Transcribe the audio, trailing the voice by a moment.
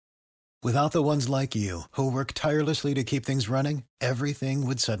Without the ones like you, who work tirelessly to keep things running, everything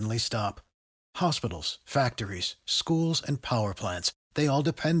would suddenly stop. Hospitals, factories, schools, and power plants, they all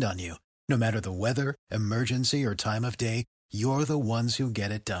depend on you. No matter the weather, emergency, or time of day, you're the ones who get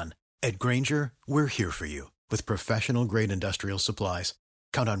it done. At Grainger, we're here for you with professional-grade industrial supplies.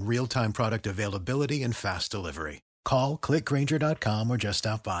 Count on real-time product availability and fast delivery. Call, click Grainger.com, or just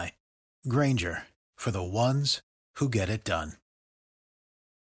stop by. Grainger, for the ones who get it done.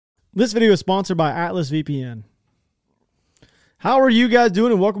 This video is sponsored by Atlas VPN. How are you guys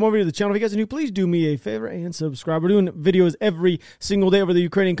doing? And welcome over to the channel. If you guys are new, please do me a favor and subscribe. We're doing videos every single day over the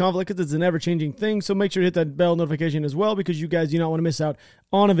Ukrainian conflict because it's an ever-changing thing. So make sure to hit that bell notification as well because you guys do not want to miss out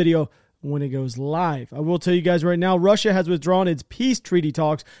on a video when it goes live. I will tell you guys right now, Russia has withdrawn its peace treaty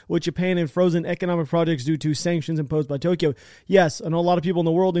talks with Japan and frozen economic projects due to sanctions imposed by Tokyo. Yes, I know a lot of people in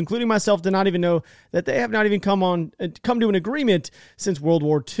the world, including myself, did not even know that they have not even come to an agreement since World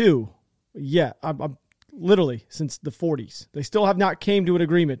War II. Yeah, I'm literally since the 40s. They still have not came to an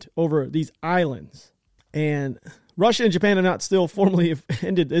agreement over these islands. And Russia and Japan have not still formally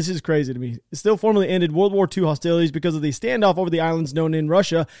ended, this is crazy to me, still formally ended World War II hostilities because of the standoff over the islands known in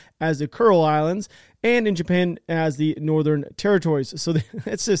Russia as the Kuril Islands and in Japan as the Northern Territories. So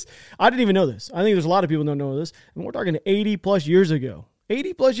it's just, I didn't even know this. I think there's a lot of people who don't know this. And we're talking 80 plus years ago.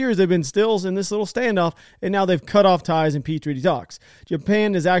 80 plus years they've been still in this little standoff, and now they've cut off ties in peace treaty talks.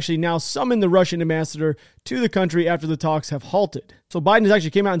 Japan has actually now summoned the Russian ambassador to the country after the talks have halted. So Biden has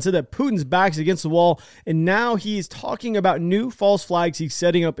actually came out and said that Putin's back's against the wall, and now he's talking about new false flags he's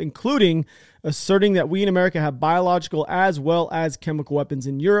setting up, including asserting that we in America have biological as well as chemical weapons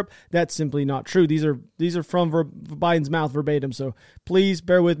in Europe. That's simply not true. These are from Biden's mouth verbatim, so please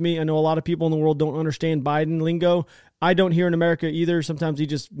bear with me. I know a lot of people in the world don't understand Biden lingo. I don't here in America either. Sometimes he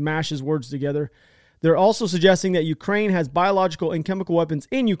just mashes words together. They're also suggesting that Ukraine has biological and chemical weapons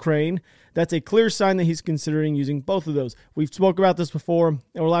in Ukraine. That's a clear sign that he's considering using both of those. We've spoke about this before. Over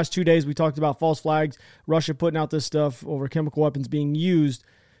the last 2 days, we talked about false flags, Russia putting out this stuff over chemical weapons being used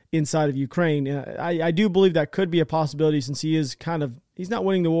inside of Ukraine. I do believe that could be a possibility since he's not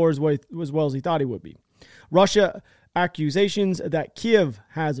winning the war as well as he thought he would be. Russia accusations that Kiev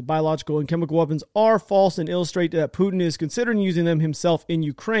has biological and chemical weapons are false and illustrate that Putin is considering using them himself in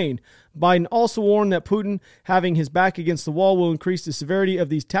Ukraine. Biden also warned that Putin having his back against the wall will increase the severity of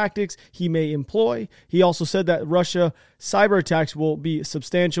these tactics he may employ. He also said that Russia cyber attacks will be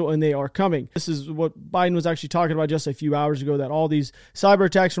substantial and they are coming. This is what Biden was actually talking about just a few hours ago, that all these cyber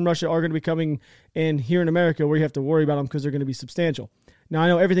attacks from Russia are going to be coming, and here in America we have to worry about them because they're going to be substantial. Now I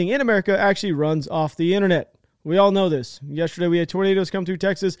know everything in America actually runs off the internet. We all know this. Yesterday we had tornadoes come through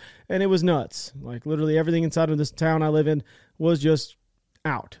Texas, and it was nuts. Like literally everything inside of this town I live in was just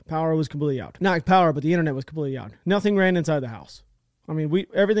out. Power was completely out. Not power, but the internet was completely out. Nothing ran inside the house. I mean,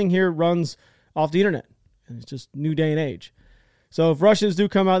 everything here runs off the internet, and it's just new day and age. So if Russians do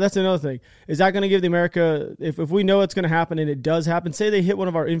come out, that's another thing. Is that going to give the America, if we know it's going to happen and it does happen, say they hit one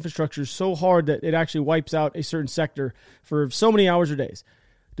of our infrastructures so hard that it actually wipes out a certain sector for so many hours or days,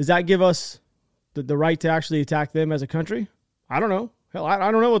 does that give us the right to actually attack them as a country? I don't know. Hell, I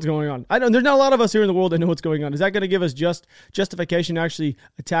don't know what's going on. There's not a lot of us here in the world that know what's going on. Is that going to give us justification to actually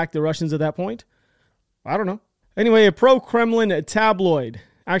attack the Russians at that point? I don't know. Anyway, a pro-Kremlin tabloid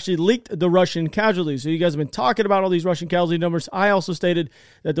actually leaked the Russian casualties. So you guys have been talking about all these Russian casualty numbers. I also stated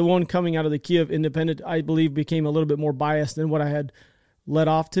that the one coming out of the Kiev Independent, I believe, became a little bit more biased than what I had led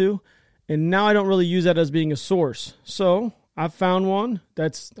off to. And now I don't really use that as being a source. So I've found one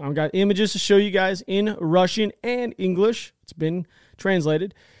I've got images to show you guys in Russian and English. It's been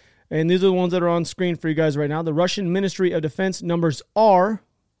translated. And these are the ones that are on screen for you guys right now. The Russian Ministry of Defense numbers are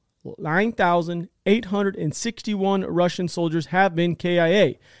 9,861 Russian soldiers have been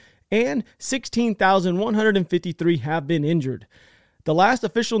KIA, and 16,153 have been injured. The last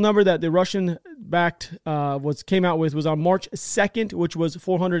official number that the Russian-backed came out with was on March 2nd, which was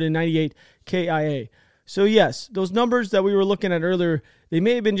 498 KIA. So yes, those numbers that we were looking at earlier, they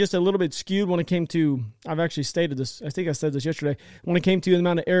may have been just a little bit skewed when it came to, I've actually stated this, I think I said this yesterday, when it came to the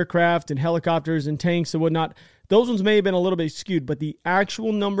amount of aircraft and helicopters and tanks and whatnot, those ones may have been a little bit skewed, but the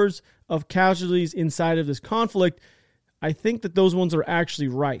actual numbers of casualties inside of this conflict, I think that those ones are actually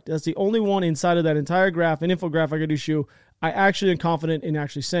right. That's the only one inside of that entire graph and infographic I do show I actually am confident in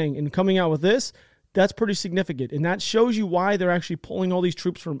actually saying. And coming out with this, that's pretty significant. And that shows you why they're actually pulling all these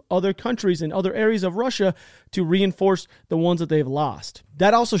troops from other countries and other areas of Russia to reinforce the ones that they've lost.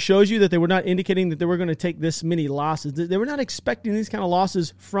 That also shows you that they were not indicating that they were going to take this many losses. They were not expecting these kind of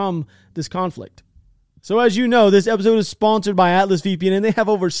losses from this conflict. So as you know, this episode is sponsored by Atlas VPN, and they have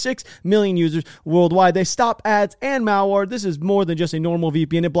over 6 million users worldwide. They stop ads and malware. This is more than just a normal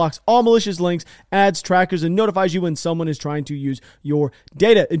VPN. It blocks all malicious links, ads, trackers, and notifies you when someone is trying to use your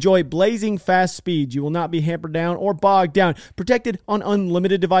data. Enjoy blazing fast speeds. You will not be hampered down or bogged down. Protected on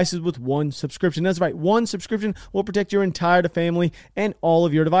unlimited devices with one subscription. That's right, one subscription will protect your entire family and all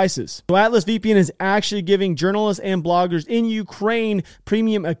of your devices. So Atlas VPN is actually giving journalists and bloggers in Ukraine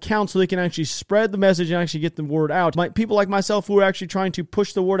premium accounts so they can actually spread the message and actually get the word out. People like myself who are actually trying to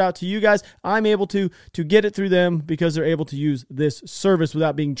push the word out to you guys, I'm able to get it through them because they're able to use this service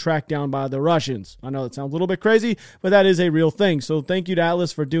without being tracked down by the Russians. I know that sounds a little bit crazy, but that is a real thing. So thank you to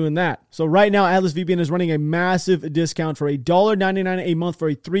Atlas for doing that. So right now, Atlas VPN is running a massive discount for $1.99 a month for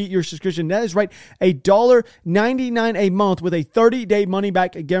a 3-year subscription. That is right, $1.99 a month with a 30-day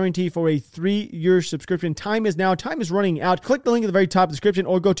money-back guarantee for a 3-year subscription. Time is now. Time is running out. Click the link at the very top of the description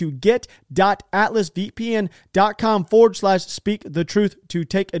or go to get.atlasvpn.com/speak the truth to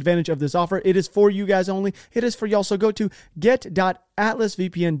take advantage of this offer. It is for you guys only. It is for y'all. So go to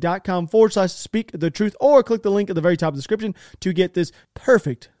get.atlasvpn.com/speak the truth or click the link at the very top of the description to get this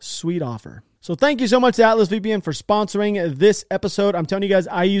perfect, sweet offer. So thank you so much to Atlas VPN for sponsoring this episode. I'm telling you guys,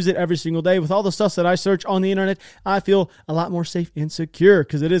 I use it every single day. With all the stuff that I search on the internet, I feel a lot more safe and secure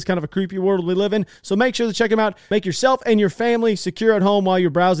because it is kind of a creepy world we live in. So make sure to check them out. Make yourself and your family secure at home while you're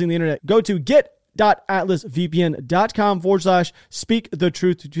browsing the internet. Go to get.atlasvpn.com/speak the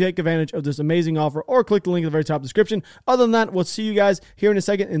truth to take advantage of this amazing offer or click the link at the very top of the description. Other than that, we'll see you guys here in a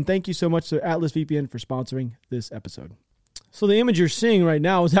second. And thank you so much to Atlas VPN for sponsoring this episode. So the image you're seeing right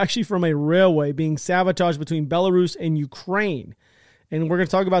now is actually from a railway being sabotaged between Belarus and Ukraine. And we're going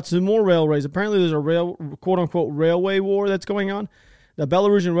to talk about some more railways. Apparently there's a quote-unquote railway war that's going on. The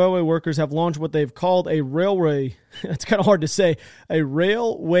Belarusian railway workers have launched what they've called a railway, it's kind of hard to say, a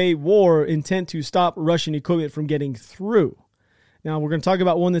railway war intent to stop Russian equipment from getting through. Now, we're going to talk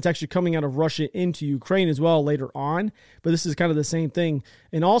about one that's actually coming out of Russia into Ukraine as well later on, but this is kind of the same thing.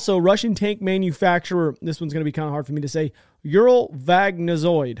 And also, Russian tank manufacturer, this one's going to be kind of hard for me to say,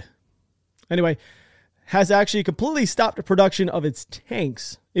 Uralvagnazoid, anyway, has actually completely stopped the production of its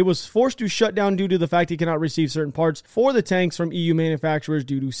tanks. It was forced to shut down due to the fact it cannot receive certain parts for the tanks from EU manufacturers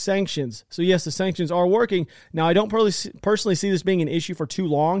due to sanctions. So yes, the sanctions are working. Now, I don't personally see this being an issue for too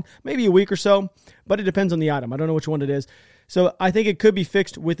long, maybe a week or so, but it depends on the item. I don't know which one it is. So I think it could be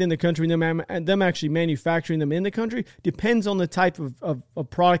fixed within the country, and them actually manufacturing them in the country depends on the type of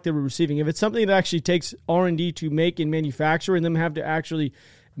product that we're receiving. If it's something that actually takes R&D to make and manufacture and them have to actually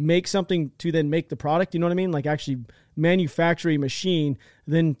make something to then make the product, you know what I mean? Like actually manufacture a machine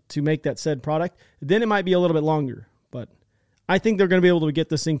then to make that said product, then it might be a little bit longer. But I think they're going to be able to get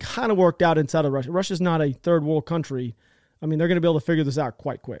this thing kind of worked out inside of Russia. Russia's not a third world country. I mean, they're going to be able to figure this out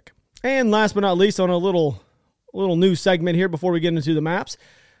quite quick. And last but not least, on a little news segment here before we get into the maps.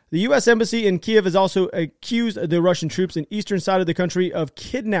 The U.S. Embassy in Kiev has also accused the Russian troops in eastern side of the country of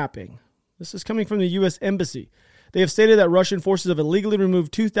kidnapping. This is coming from the U.S. Embassy. They have stated that Russian forces have illegally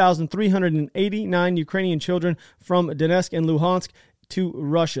removed 2,389 Ukrainian children from Donetsk and Luhansk to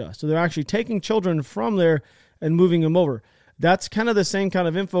Russia. So they're actually taking children from there and moving them over. That's kind of the same kind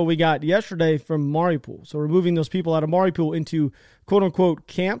of info we got yesterday from Mariupol. So we're moving those people out of Mariupol into quote-unquote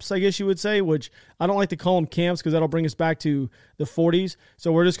camps, I guess you would say, which I don't like to call them camps because that'll bring us back to the 40s.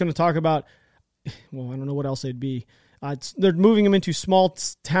 So we're just going to talk about, well, I don't know what else they'd be. They're moving them into small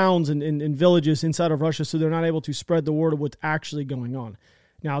towns and villages inside of Russia so they're not able to spread the word of what's actually going on.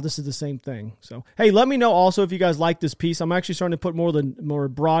 Now, this is the same thing. So, hey, let me know also if you guys like this piece. I'm actually starting to put more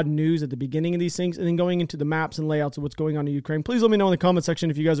broad news at the beginning of these things and then going into the maps and layouts of what's going on in Ukraine. Please let me know in the comment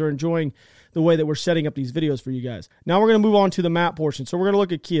section if you guys are enjoying the way that we're setting up these videos for you guys. Now, we're going to move on to the map portion. So, we're going to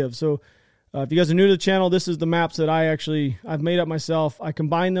look at Kiev. So, if you guys are new to the channel, this is the maps that I've made up myself. I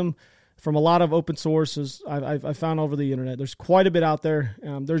combined them from a lot of open sources I found over the internet. There's quite a bit out there.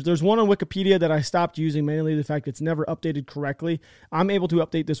 There's one on Wikipedia that I stopped using, mainly the fact it's never updated correctly. I'm able to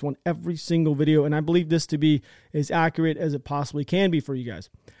update this one every single video, and I believe this to be as accurate as it possibly can be for you guys.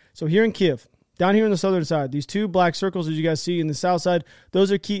 So here in Kiev, down here on the southern side, these two black circles as you guys see in the south side,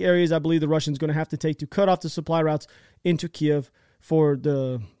 those are key areas I believe the Russians are going to have to take to cut off the supply routes into Kiev for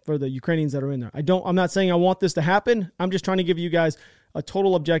the Ukrainians that are in there. I'm not saying I want this to happen. I'm just trying to give you guys a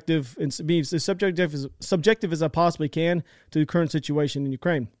total objective and be as subjective as I possibly can to the current situation in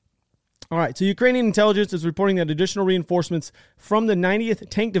Ukraine. All right, so Ukrainian intelligence is reporting that additional reinforcements from the 90th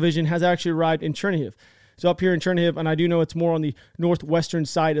Tank Division has actually arrived in Chernihiv. So up here in Chernihiv, and I do know it's more on the northwestern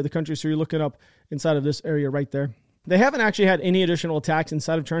side of the country, so you're looking up inside of this area right there. They haven't actually had any additional attacks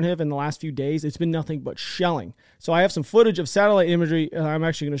inside of Chernihiv in the last few days. It's been nothing but shelling. So I have some footage of satellite imagery. I'm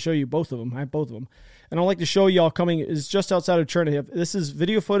actually going to show you both of them. I have both of them. and I'd like to show y'all coming is just outside of Chernihiv. This is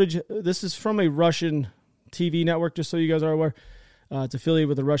video footage. This is from a Russian TV network, just so you guys are aware. It's affiliated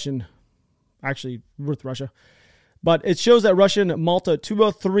with the Russian, actually with Russia. But it shows that Russian Malta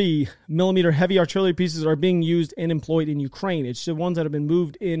 203 millimeter heavy artillery pieces are being used and employed in Ukraine. It's the ones that have been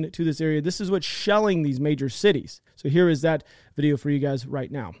moved into this area. This is what's shelling these major cities. So here is that video for you guys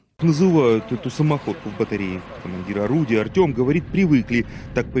right now. Называют эту самоходку в батарее. Командир орудия Артем говорит, привыкли.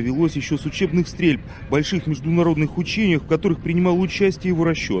 Так повелось еще с учебных стрельб, больших международных учениях, в которых принимал участие его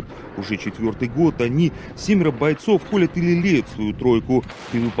расчет. Уже 4-й год они, 7 бойцов, холят и лелеют свою тройку.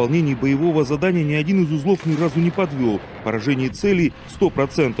 При выполнении боевого задания ни один из узлов ни разу не подвел. Поражение целей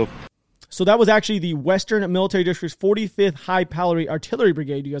 100%. So that was actually the Western Military District's 45th High Cavalry Artillery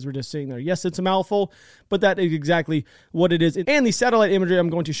Brigade you guys were just seeing there. Yes, it's a mouthful, but that is exactly what it is. And the satellite imagery I'm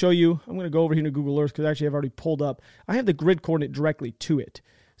going to show you, I'm going to go over here to Google Earth because actually I've already pulled up. I have the grid coordinate directly to it.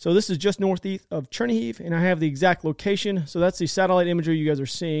 So this is just northeast of Chernihiv, and I have the exact location. So that's the satellite imagery you guys are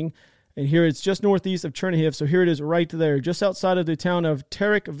seeing. And here it's just northeast of Chernihiv. So here it is right there, just outside of the town of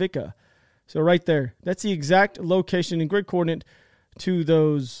Terekvika. So right there. That's the exact location and grid coordinate to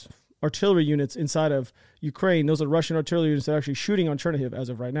those artillery units inside of Ukraine. Those are Russian artillery units that are actually shooting on Chernihiv as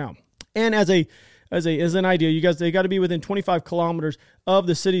of right now. And as an idea, you guys, they got to be within 25 kilometers of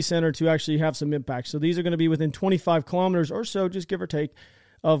the city center to actually have some impact. So these are going to be within 25 kilometers or so, just give or take,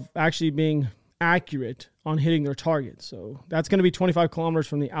 of actually being accurate on hitting their target. So that's going to be 25 kilometers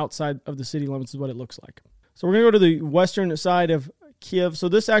from the outside of the city limits is what it looks like. So we're going to go to the western side of Kiev. So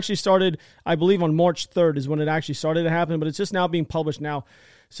this actually started, I believe, on March 3rd is when it actually started to happen, but it's just now being published now.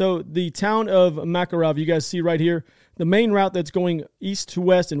 So the town of Makarov, you guys see right here, the main route that's going east to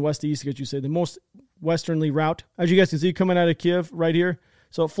west and west to east, I guess you say, the most westernly route. As you guys can see coming out of Kiev right here.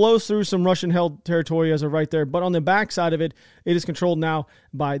 So it flows through some Russian-held territory as of right there. But on the back side of it, it is controlled now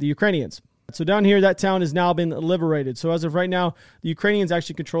by the Ukrainians. So down here, that town has now been liberated. So as of right now, the Ukrainians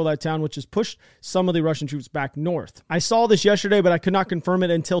actually control that town, which has pushed some of the Russian troops back north. I saw this yesterday, but I could not confirm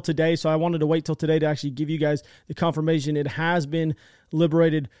it until today. So I wanted to wait till today to actually give you guys the confirmation. It has been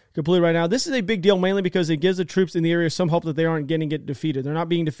liberated completely right now. This is a big deal mainly because it gives the troops in the area some hope that they aren't getting defeated. They're not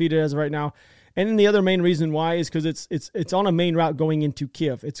being defeated as of right now. And then the other main reason why is because it's on a main route going into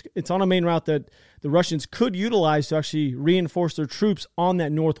Kiev. It's on a main route that the Russians could utilize to actually reinforce their troops on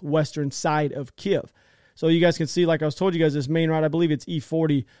that northwestern side of Kiev. So you guys can see, like I was told you guys, this main route, I believe it's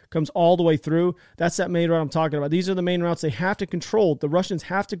E40, comes all the way through. That's that main route I'm talking about. These are the main routes they have to control. The Russians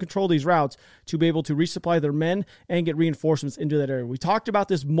have to control these routes to be able to resupply their men and get reinforcements into that area. We talked about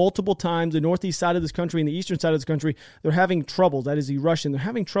this multiple times. The northeast side of this country and the eastern side of this country, they're having troubles. That is the Russian. They're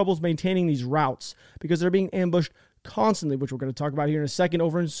having troubles maintaining these routes because they're being ambushed constantly, which we're going to talk about here in a second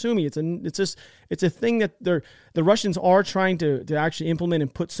over in Sumy. It's a thing that the Russians are trying to actually implement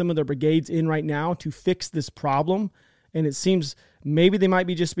and put some of their brigades in right now to fix this problem. And it seems maybe they might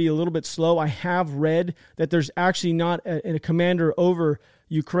be a little bit slow. I have read that there's actually not a commander over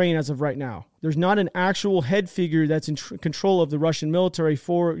Ukraine as of right now. There's not an actual head figure that's in control of the Russian military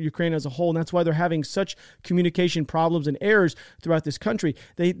for Ukraine as a whole, and that's why they're having such communication problems and errors throughout this country.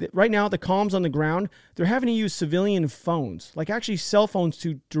 Right now, the comms on the ground, they're having to use civilian phones, like actually cell phones,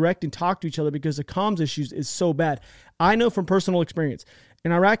 to direct and talk to each other because the comms issues is so bad. I know from personal experience.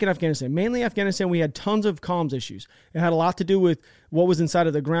 In Iraq and Afghanistan, mainly Afghanistan, we had tons of comms issues. It had a lot to do with what was inside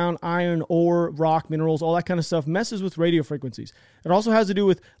of the ground, iron, ore, rock, minerals, all that kind of stuff, messes with radio frequencies. It also has to do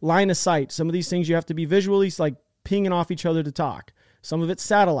with line of sight. Some of these things you have to be visually like pinging off each other to talk. Some of it's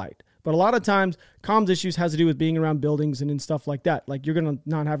satellite. But a lot of times, comms issues has to do with being around buildings and stuff like that. Like you're going to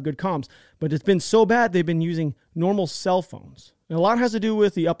not have good comms. But it's been so bad, they've been using normal cell phones. And a lot has to do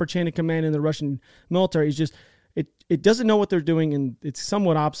with the upper chain of command in the Russian military. It's just, it doesn't know what they're doing, and it's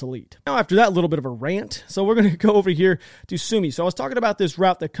somewhat obsolete. Now, after that little bit of a rant, so we're going to go over here to Sumy. So I was talking about this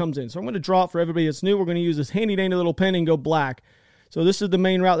route that comes in. So I'm going to draw it for everybody that's new. We're going to use this handy-dandy little pen and go black. So this is the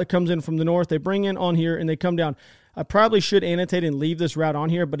main route that comes in from the north. They bring in on here, and they come down. I probably should annotate and leave this route on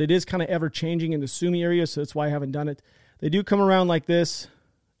here, but it is kind of ever-changing in the Sumy area, so that's why I haven't done it. They do come around like this,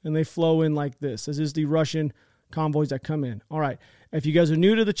 and they flow in like this. This is the Russian convoys that come in. All right. If you guys are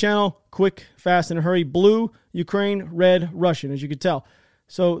new to the channel, quick, fast, in a hurry. Blue, Ukraine, red, Russian, as you can tell.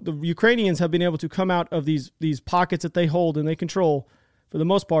 So the Ukrainians have been able to come out of these pockets that they hold and they control for the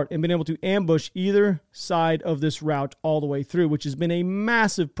most part and been able to ambush either side of this route all the way through, which has been a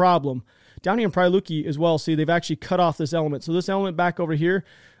massive problem. Down here in Pryluki as well, see, they've actually cut off this element. So this element back over here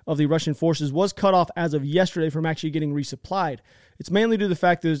of the Russian forces was cut off as of yesterday from actually getting resupplied. It's mainly due to the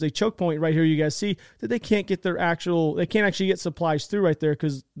fact that there's a choke point right here. You guys see that they can't actually get supplies through right there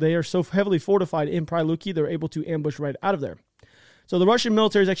because they are so heavily fortified in Pryluki. They're able to ambush right out of there. So the Russian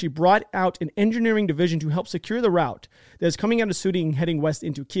military has actually brought out an engineering division to help secure the route that is coming out of Sudy and heading west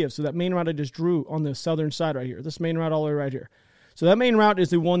into Kiev. So that main route I just drew on the southern side right here, this main route all the way right here. So that main route is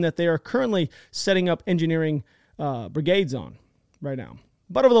the one that they are currently setting up engineering brigades on right now.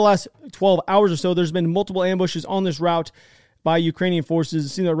 But over the last 12 hours or so, there's been multiple ambushes on this route by Ukrainian forces. It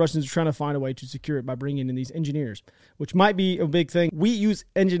seems that Russians are trying to find a way to secure it by bringing in these engineers, which might be a big thing. We use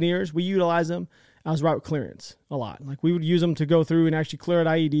engineers. We utilize them as route clearance a lot. Like we would use them to go through and actually clear out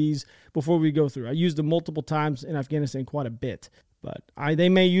IEDs before we go through. I used them multiple times in Afghanistan, quite a bit. But they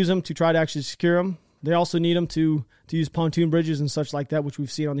may use them to try to actually secure them. They also need them to use pontoon bridges and such like that, which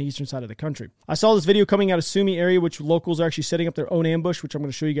we've seen on the eastern side of the country. I saw this video coming out of Sumy area, which locals are actually setting up their own ambush, which I'm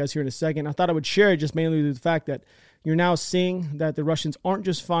going to show you guys here in a second. I thought I would share it just mainly due to the fact that you're now seeing that the Russians aren't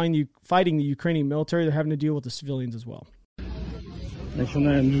just fighting the Ukrainian military, they're having to deal with the civilians as well.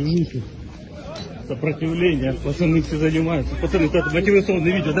 Начинаем движуху. Сопротивление. Пацаны все занимаются. Пацаны, это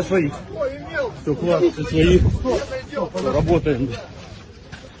мотивационное видео для своих. Все, класс, для своих. Работаем.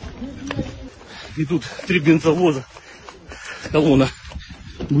 И тут 3 бензовоза. Колонна.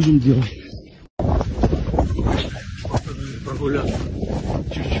 Будем делать. Прогуляться.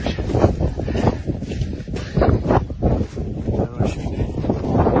 Чуть-чуть.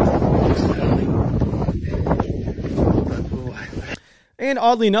 And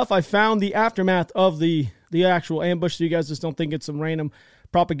oddly enough, I found the aftermath of the actual ambush, so you guys just don't think it's some random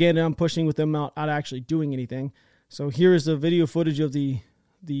propaganda I'm pushing with them out actually doing anything. So here is the video footage of the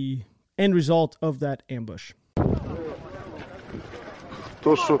end result of that ambush.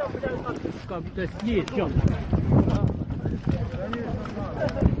 То, что...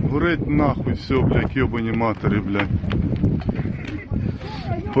 Горить нахуй все, блядь, ебані матері, блядь.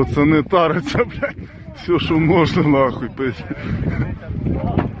 Пацани таряться, блядь. Все, що можна, нахуй, пиздец.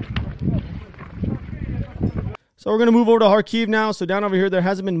 So we're going to move over to Kharkiv now. So down over here, there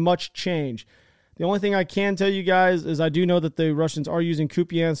hasn't been much change. The only thing I can tell you guys is I do know that the Russians are using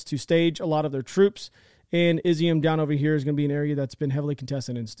Kupiansk to stage a lot of their troops. And Izium down over here is going to be an area that's been heavily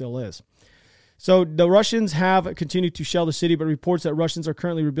contested and still is. So the Russians have continued to shell the city, but reports that Russians are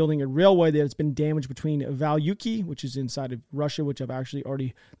currently rebuilding a railway that has been damaged between Valyuky, which is inside of Russia, which I've actually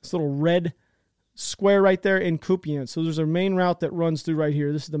already, this little red square right there, in Kupiansk. So there's a main route that runs through right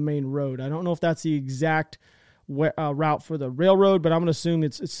here. This is the main road. I don't know if that's the exact route for the railroad, but I'm going to assume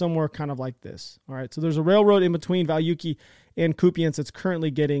it's somewhere kind of like this. All right, so there's a railroad in between Valyuky and Kupiansk that's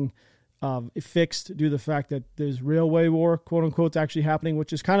currently getting fixed due to the fact that there's railway war, quote unquote, actually happening,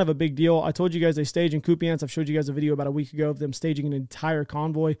 which is kind of a big deal. I told you guys they stage in Kupiansk. I've showed you guys a video about a week ago of them staging an entire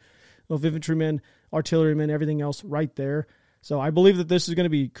convoy of infantrymen, artillerymen, everything else right there. So I believe that this is going to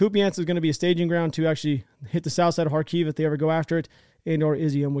be, Kupiansk is going to be a staging ground to actually hit the south side of Kharkiv if they ever go after it, and or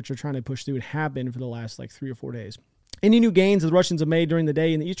Izium, which are trying to push through and have been for the last 3 or 4 days. Any new gains that the Russians have made during the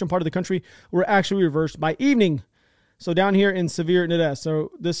day in the eastern part of the country were actually reversed by evening. So down here in Severe Nadez, so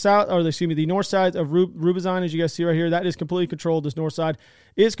the north side of Rubizan, as you guys see right here, that is completely controlled. This north side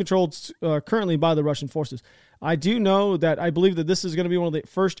is controlled currently by the Russian forces. I do know that I believe that this is going to be one of the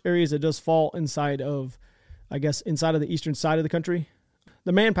first areas that does fall inside of the eastern side of the country.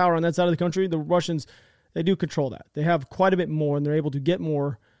 The manpower on that side of the country, the Russians, they do control that. They have quite a bit more, and they're able to get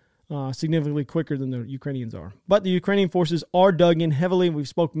more significantly quicker than the Ukrainians are. But the Ukrainian forces are dug in heavily. We've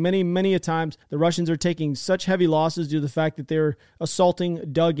spoke many a times. The Russians are taking such heavy losses due to the fact that they're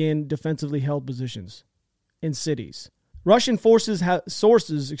assaulting dug-in, defensively held positions in cities. Russian sources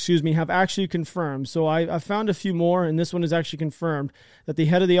have actually confirmed. So I found a few more, and this one is actually confirmed, that the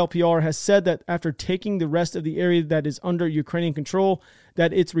head of the LPR has said that after taking the rest of the area that is under Ukrainian control,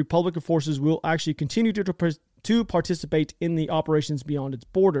 that its Republican forces will actually continue to participate in the operations beyond its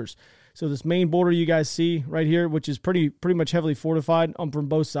borders. So this main border you guys see right here, which is pretty much heavily fortified from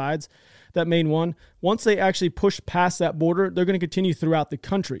both sides, that main one, once they actually push past that border, they're going to continue throughout the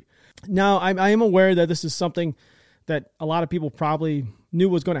country. Now, I am aware that this is something that a lot of people probably knew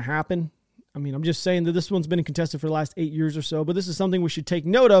was going to happen. I mean, I'm just saying that this one's been contested for the last 8 years or so, but this is something we should take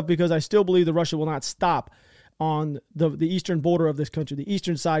note of because I still believe that Russia will not stop on the eastern border of this country, the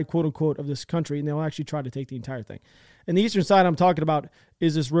eastern side, quote unquote, of this country, and they'll actually try to take the entire thing. And the eastern side I'm talking about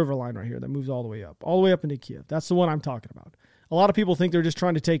is this river line right here that moves all the way up into Kiev. That's the one I'm talking about. A lot of people think they're just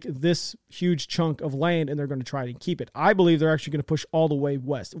trying to take this huge chunk of land and they're going to try to keep it. I believe they're actually going to push all the way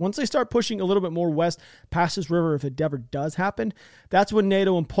west. Once they start pushing a little bit more west past this river, if it ever does happen, that's when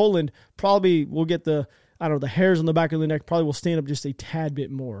NATO and Poland probably will get the hairs on the back of the neck probably will stand up just a tad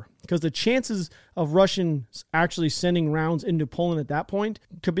bit more. Because the chances of Russians actually sending rounds into Poland at that point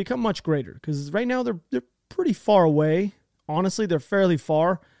could become much greater. Because right now they're pretty far away. Honestly, they're fairly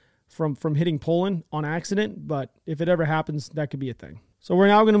far from hitting Poland on accident, but if it ever happens, that could be a thing. So we're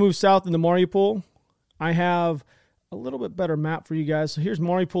now going to move south into Mariupol. I have a little bit better map for you guys. So here's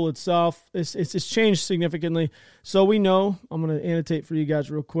Mariupol itself. It's changed significantly. So we know, I'm going to annotate for you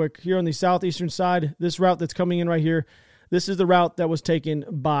guys real quick. Here on the southeastern side, this route that's coming in right here, this is the route that was taken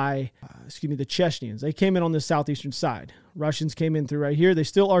by, the Chechens. They came in on the southeastern side. Russians came in through right here. They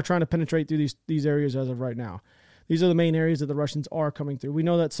still are trying to penetrate through these areas as of right now. These are the main areas that the Russians are coming through. We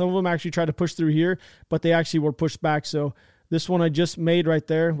know that some of them actually tried to push through here, but they actually were pushed back. So this one I just made right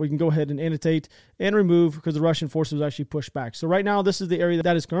there, we can go ahead and annotate and remove because the Russian forces was actually pushed back. So right now, this is the area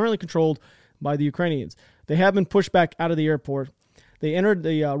that is currently controlled by the Ukrainians. They have been pushed back out of the airport.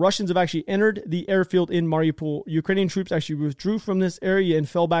 The Russians have actually entered the airfield in Mariupol. Ukrainian troops actually withdrew from this area and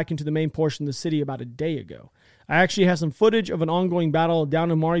fell back into the main portion of the city about a day ago. I actually have some footage of an ongoing battle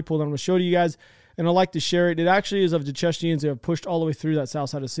down in Mariupol that I'm going to show to you guys, and I'd like to share it. It actually is of the Chechens that have pushed all the way through that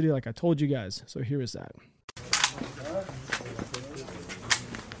south side of the city like I told you guys. So here is that.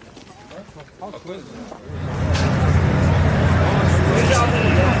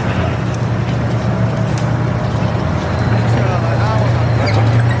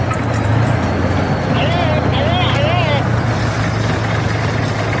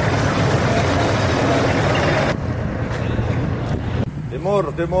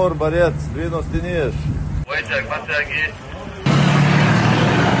 Тимур, борец, двинус, тянешь. Войцек, подтяги.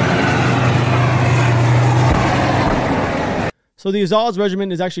 So the Azaz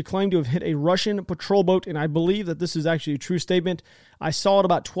regiment is actually claimed to have hit a Russian patrol boat, and I believe that this is actually a true statement. I saw it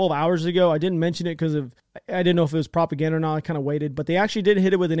about 12 hours ago. I didn't mention it because I didn't know if it was propaganda or not. I kind of waited, but they actually did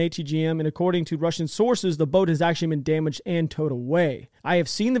hit it with an ATGM, and according to Russian sources, the boat has actually been damaged and towed away. I have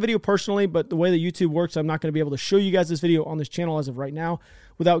seen the video personally, but the way that YouTube works, I'm not going to be able to show you guys this video on this channel as of right now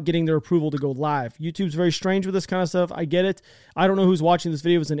without getting their approval to go live. YouTube's very strange with this kind of stuff. I get it. I don't know who's watching this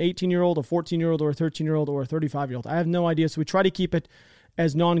video. If it's an 18-year-old, a 14-year-old, or a 13-year-old, or a 35-year-old. I have no idea, so we try to keep it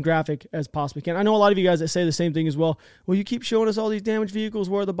as non-graphic as possibly can. I know a lot of you guys that say the same thing as well. Well, you keep showing us all these damaged vehicles.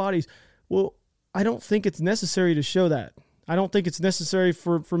 Where are the bodies? Well, I don't think it's necessary to show that. I don't think it's necessary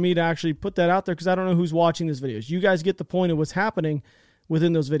for me to actually put that out there because I don't know who's watching these videos. You guys get the point of what's happening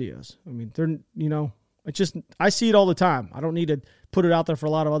within those videos. I mean, I see it all the time. I don't need to put it out there for a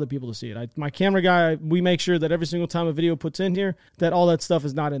lot of other people to see it. My camera guy, we make sure that every single time a video puts in here, that all that stuff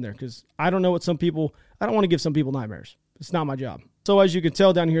is not in there because I don't know what I don't want to give some people nightmares. It's not my job. So as you can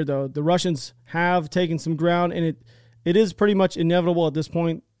tell down here, though, the Russians have taken some ground, and it is pretty much inevitable at this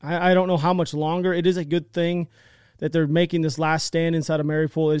point. I don't know how much longer. It is a good thing that they're making this last stand inside of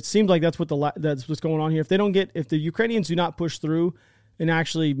Mariupol. It seems like that's what's going on here. If the Ukrainians do not push through and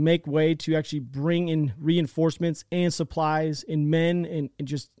actually make way to actually bring in reinforcements and supplies and men and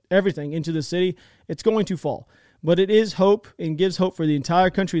just everything into the city, it's going to fall. But it is hope and gives hope for the entire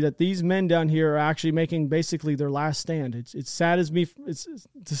country that these men down here are actually making basically their last stand. It's sad as me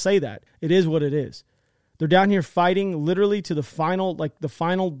to say that. It is what it is. They're down here fighting literally to the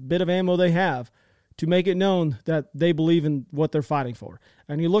final bit of ammo they have to make it known that they believe in what they're fighting for.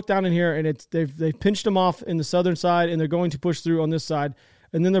 And you look down in here, and they've pinched them off in the southern side, and they're going to push through on this side,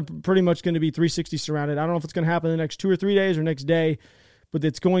 and then they're pretty much going to be 360 surrounded. I don't know if it's going to happen in the next 2 or 3 days or next day, but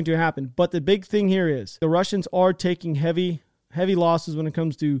it's going to happen. But the big thing here is the Russians are taking heavy losses when it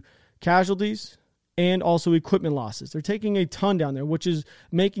comes to casualties and also equipment losses. They're taking a ton down there, which is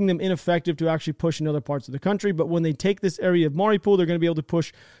making them ineffective to actually push in other parts of the country. But when they take this area of Mariupol, they're going to be able to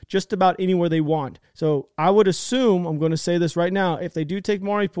push just about anywhere they want. So I would assume, I'm going to say this right now, if they do take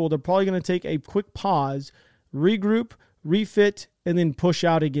Mariupol, they're probably going to take a quick pause, regroup, refit, and then push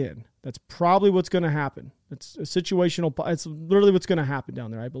out again. That's probably what's going to happen. It's a situational. It's literally what's going to happen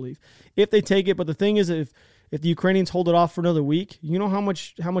down there, I believe, if they take it. But the thing is, if the Ukrainians hold it off for another week, you know how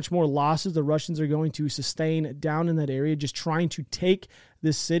much more losses the Russians are going to sustain down in that area just trying to take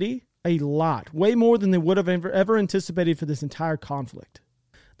this city? A lot. Way more than they would have ever anticipated for this entire conflict.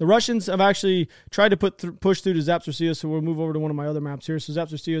 The Russians have actually tried to push through to Zaporizhzhia, so we'll move over to one of my other maps here. So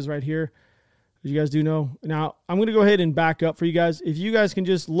Zaporizhzhia is right here, as you guys do know. Now, I'm going to go ahead and back up for you guys. If you guys can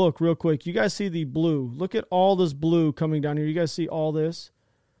just look real quick, you guys see the blue. Look at all this blue coming down here. You guys see all this?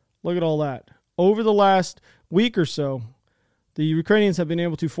 Look at all that. Over the last week or so, the Ukrainians have been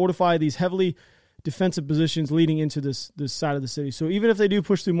able to fortify these heavily defensive positions leading into this side of the city. So even if they do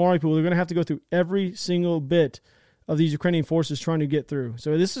push through Mariupol, they're going to have to go through every single bit of these Ukrainian forces trying to get through.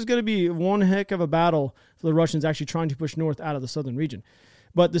 So this is going to be one heck of a battle for the Russians actually trying to push north out of the southern region.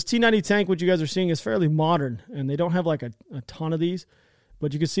 But this T-90 tank, what you guys are seeing, is fairly modern, and they don't have like a ton of these.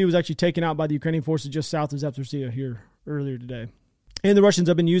 But you can see it was actually taken out by the Ukrainian forces just south of Zaporizhzhia here earlier today. And the Russians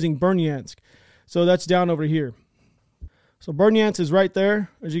have been using Bernyansk. So that's down over here. So Bernyansk is right there.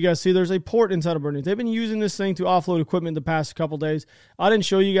 As you guys see, there's a port inside of Bernyansk. They've been using this thing to offload equipment the past couple days. I didn't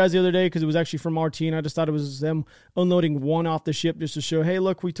show you guys the other day because it was actually from RT, and I just thought it was them unloading one off the ship just to show, hey,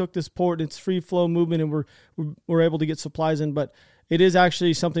 look, we took this port. It's free flow movement, and we're able to get supplies in. But it is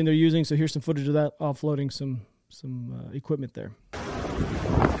actually something they're using. So here's some footage of that offloading some equipment there.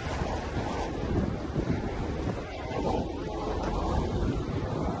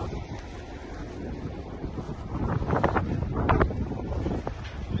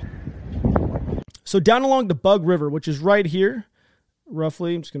 So down along the Bug River, which is right here,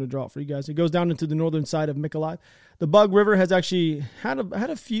 roughly, I'm just going to draw it for you guys. It goes down into the northern side of Mykolaiv. The Bug River has actually had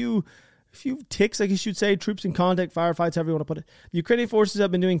a few ticks, I guess you'd say, troops in contact, firefights, however you want to put it. The Ukrainian forces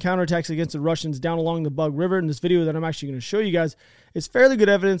have been doing counterattacks against the Russians down along the Bug River. In this video that I'm actually going to show you guys, it's fairly good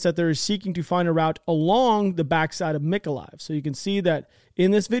evidence that they're seeking to find a route along the backside of Mykolaiv. So you can see that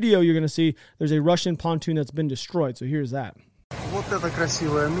in this video, you're going to see there's a Russian pontoon that's been destroyed. So here's that. Вот это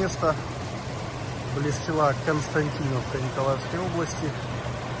красивое место. Близ села Константиновка Николаевской области.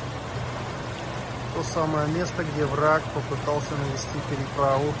 То самое место, где враг попытался навести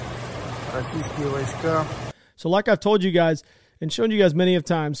переправу. Российские войска. So like I've told you guys and shown you guys many of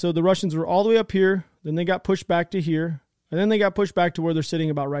times, so the Russians were all the way up here, then they got pushed back to here, and then they got pushed back to where they're sitting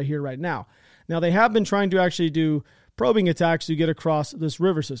about right here, right now. Now they have been trying to actually do probing attacks to get across this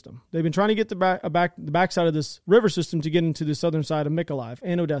river system. They've been trying to get the backside of this river system to get into the southern side of Mykolaiv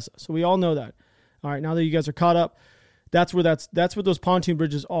and Odessa. So we all know that. All right, now that you guys are caught up, that's what those pontoon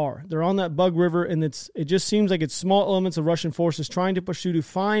bridges are. They're on that Bug River, and it just seems like it's small elements of Russian forces trying to pursue to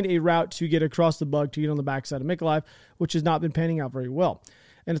find a route to get across the Bug to get on the backside of Mykolaiv, which has not been panning out very well.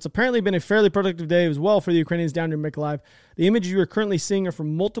 And it's apparently been a fairly productive day as well for the Ukrainians down near Mykolaiv. The images you are currently seeing are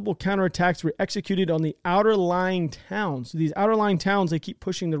from multiple counterattacks were executed on the outer lying towns. So these outer lying towns, they keep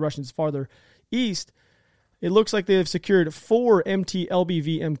pushing the Russians farther east. It looks like they have secured 4 MT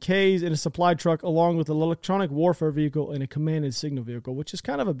LBV MKs in a supply truck along with an electronic warfare vehicle and a commanded signal vehicle, which is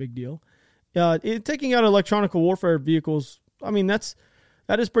kind of a big deal. Taking out electronic warfare vehicles, I mean, that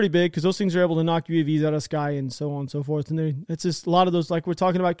is pretty big because those things are able to knock UAVs out of the sky and so on and so forth. And it's just a lot of those, like we're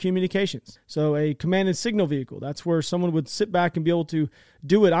talking about communications. So a commanded signal vehicle, that's where someone would sit back and be able to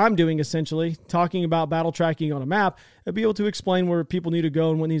do what I'm doing essentially, talking about battle tracking on a map, and be able to explain where people need to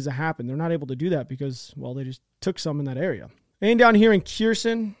go and what needs to happen. They're not able to do that because, well, they just took some in that area. And down here in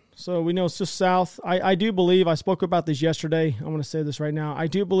Kherson, so we know it's just south. I do believe, I spoke about this yesterday. I'm going to say this right now. I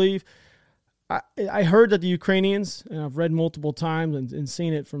do believe, I heard that the Ukrainians, and I've read multiple times and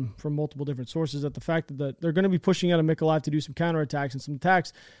seen it from multiple different sources, that the fact that they're going to be pushing out of Mykolaiv to do some counterattacks and some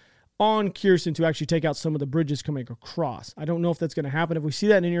attacks on Kherson to actually take out some of the bridges coming across. I don't know if that's going to happen. If we see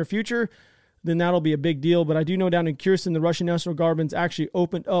that in the near future, then that'll be a big deal. But I do know down in Kherson, the Russian National Guardsmen actually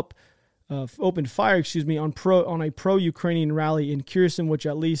opened fire on a pro-Ukrainian rally in Kherson, which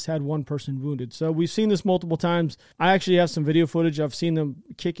at least had one person wounded. So we've seen this multiple times. I actually have some video footage. I've seen them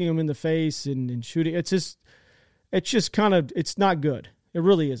kicking them in the face and shooting. It's just kind of, it's not good. It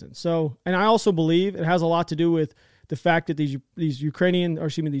really isn't. So, and I also believe it has a lot to do with the fact that these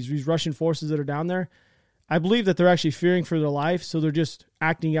Russian forces that are down there, I believe that they're actually fearing for their life. So they're just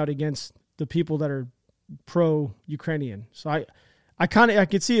acting out against the people that are pro-Ukrainian. So I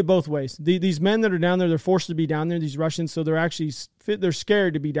could see it both ways. These men that are down there, they're forced to be down there, these Russians, so they're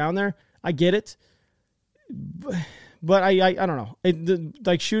scared to be down there. I get it. But I don't know.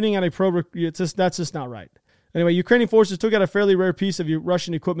 Like shooting at a that's just not right. Anyway, Ukrainian forces took out a fairly rare piece of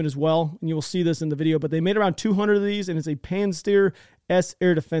Russian equipment as well, and you will see this in the video, but they made around 200 of these, and it's a Pantsir S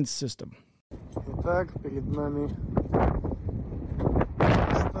air defense system. Итак, перед нами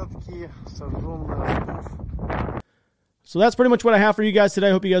остатки сожженных. So that's pretty much what I have for you guys today.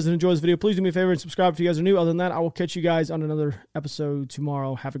 I hope you guys enjoyed this video. Please do me a favor and subscribe if you guys are new. Other than that, I will catch you guys on another episode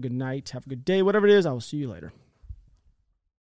tomorrow. Have a good night. Have a good day. Whatever it is, I will see you later.